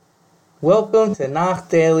Welcome to Nach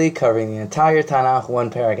Daily, covering the entire Tanakh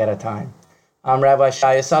one parak at a time. I'm Rabbi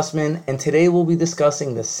Shaya Sussman, and today we'll be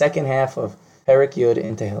discussing the second half of Perek Yud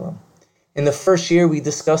in Tehillim. In the first year, we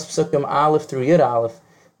discussed Psukim Aleph through Yud Aleph.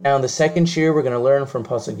 Now in the second year, we're going to learn from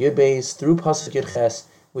Pasuk Yud Beis through Pasuk Yud Ches,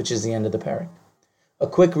 which is the end of the parak. A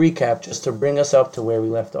quick recap just to bring us up to where we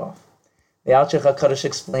left off. The Alshich HaKadosh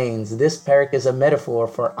explains this parak is a metaphor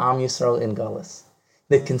for Am Yisrael in Galus.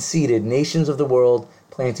 The conceited nations of the world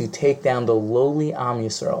plan to take down the lowly Am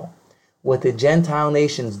Yisrael. What the Gentile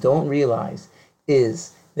nations don't realize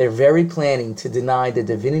is they're very planning to deny the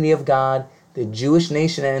divinity of God, the Jewish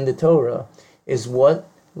nation, and the Torah is what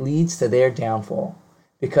leads to their downfall,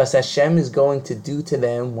 because Hashem is going to do to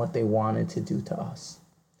them what they wanted to do to us.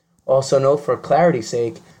 Also note, for clarity's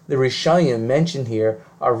sake, the Rishayim mentioned here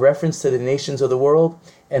are reference to the nations of the world,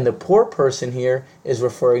 and the poor person here is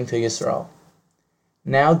referring to Yisrael.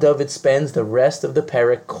 Now David spends the rest of the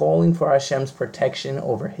parak calling for Hashem's protection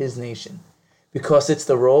over his nation, because it's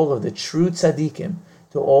the role of the true tzaddikim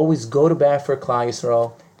to always go to bat for Klal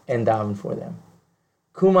Yisrael and daven for them.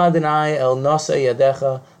 Kum Adonai el nasa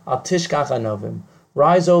yadecha al tishkach anovim.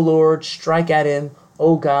 Rise, O Lord, strike at him.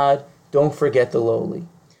 O God, don't forget the lowly.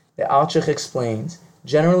 The Alshich explains,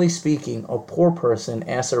 generally speaking, a poor person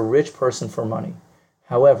asks a rich person for money.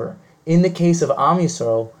 However, in the case of Am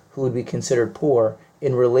Yisrael, who would be considered poor,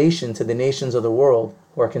 in relation to the nations of the world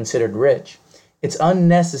who are considered rich, it's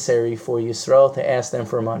unnecessary for Yisrael to ask them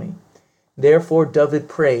for money. Therefore, David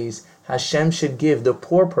prays Hashem should give the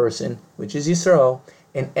poor person, which is Yisrael,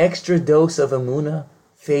 an extra dose of emunah,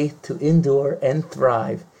 faith to endure and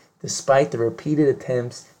thrive, despite the repeated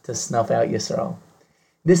attempts to snuff out Yisrael.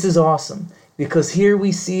 This is awesome, because here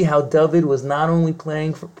we see how David was not only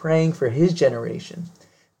praying for his generation.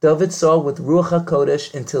 David saw with Ruach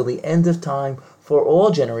HaKodesh until the end of time for all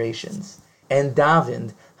generations, and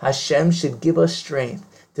davened Hashem should give us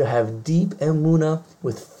strength to have deep emunah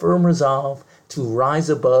with firm resolve to rise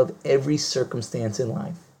above every circumstance in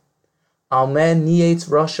life. Amen nietz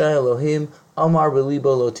rasha Elohim amar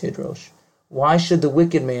belibo lo tidrosh. Why should the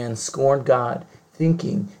wicked man scorn God,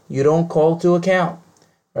 thinking you don't call to account?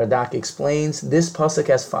 Radak explains this pasuk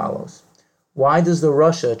as follows. Why does the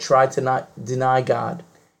Rasha try to not deny God?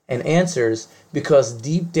 And answers, because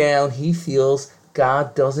deep down he feels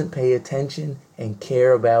God doesn't pay attention and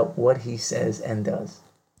care about what he says and does.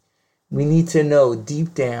 We need to know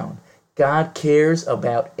deep down, God cares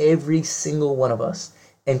about every single one of us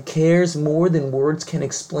and cares more than words can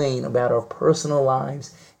explain about our personal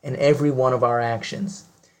lives and every one of our actions.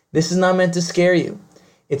 This is not meant to scare you.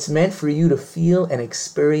 It's meant for you to feel and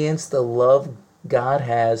experience the love God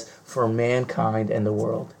has for mankind and the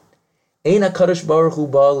world. Ein HaKadosh Baruch Hu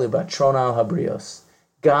ba libatron al habrios.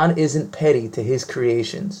 God isn't petty to his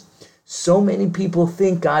creations. So many people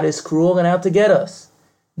think God is cruel and out to get us.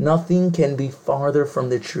 Nothing can be farther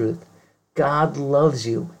from the truth. God loves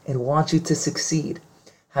you and wants you to succeed.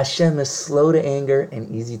 Hashem is slow to anger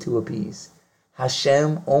and easy to appease.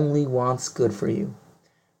 Hashem only wants good for you.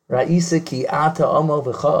 Ra'isa ki ata amo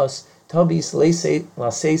v'cha'as tabis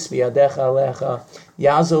laseis biyadecha alecha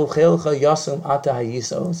yazo chelcha yasum ata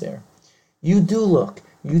hayisa ozer. You do look,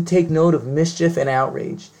 you take note of mischief and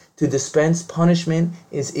outrage. To dispense punishment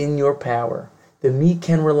is in your power. The meek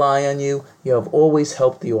can rely on you. You have always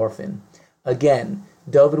helped the orphan. Again,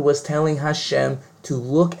 David was telling Hashem to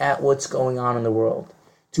look at what's going on in the world,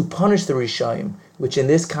 to punish the Rishayim, which in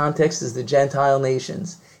this context is the Gentile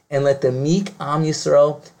nations, and let the meek Am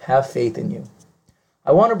Yisrael have faith in you.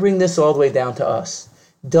 I want to bring this all the way down to us.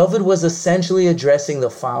 David was essentially addressing the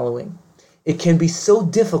following. It can be so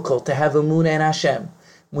difficult to have emunah in Hashem.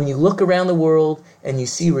 When you look around the world and you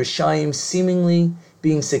see Rishayim seemingly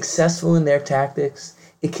being successful in their tactics,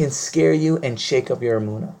 it can scare you and shake up your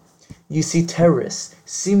emunah. You see terrorists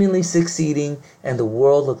seemingly succeeding and the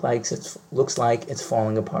world looks like it's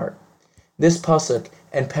falling apart. This pasuk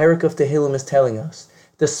and parak of Tehillim is telling us,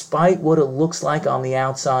 despite what it looks like on the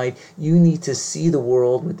outside, you need to see the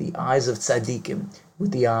world with the eyes of tzaddikim, with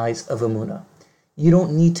the eyes of emunah. You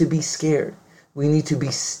don't need to be scared. We need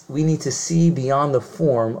to see beyond the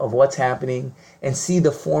form of what's happening and see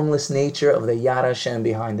the formless nature of the Yad Hashem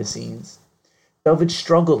behind the scenes. David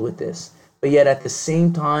struggled with this, but yet at the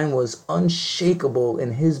same time was unshakable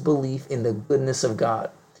in his belief in the goodness of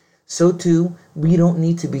God. So too, we don't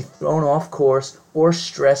need to be thrown off course or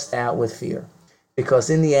stressed out with fear, because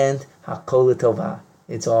in the end, hakol l'tovah,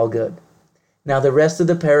 it's all good. Now the rest of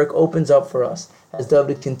the parak opens up for us as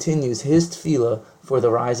David continues his tefillah for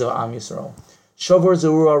the rise of Am Yisrael. Shavor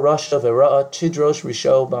zerua rasha v'ra'a chidrosh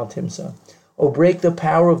risho bal timsa. O break the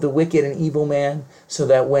power of the wicked and evil man, so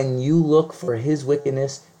that when you look for his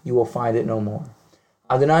wickedness, you will find it no more.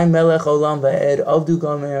 Adonai melech olam va'ed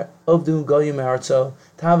avdu goyim me'artzo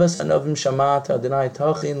tavas anavim shamat Adonai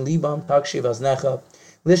tachin libam takshiv aznecha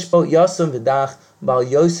lishbot yasam v'dach bal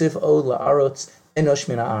Yosef od la'arotz enosh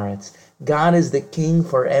min haaretz. God is the king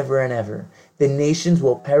forever and ever. The nations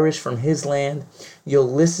will perish from his land.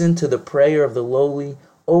 You'll listen to the prayer of the lowly.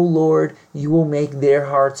 O Lord, you will make their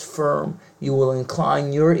hearts firm. You will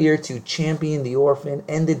incline your ear to champion the orphan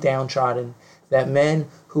and the downtrodden, that men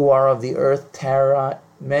who are of the earth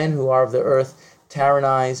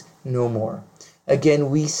tyrannize no more.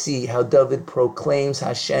 Again, we see how David proclaims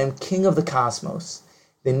Hashem, King of the cosmos.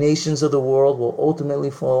 The nations of the world will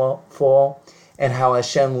ultimately fall, and how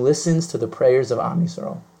Hashem listens to the prayers of Am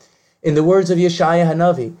Yisrael. In the words of Yeshaya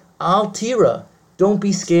Hanavi, Al Tira, don't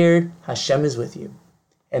be scared, Hashem is with you.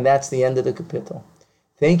 And that's the end of the kapitel.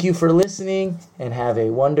 Thank you for listening, and have a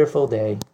wonderful day.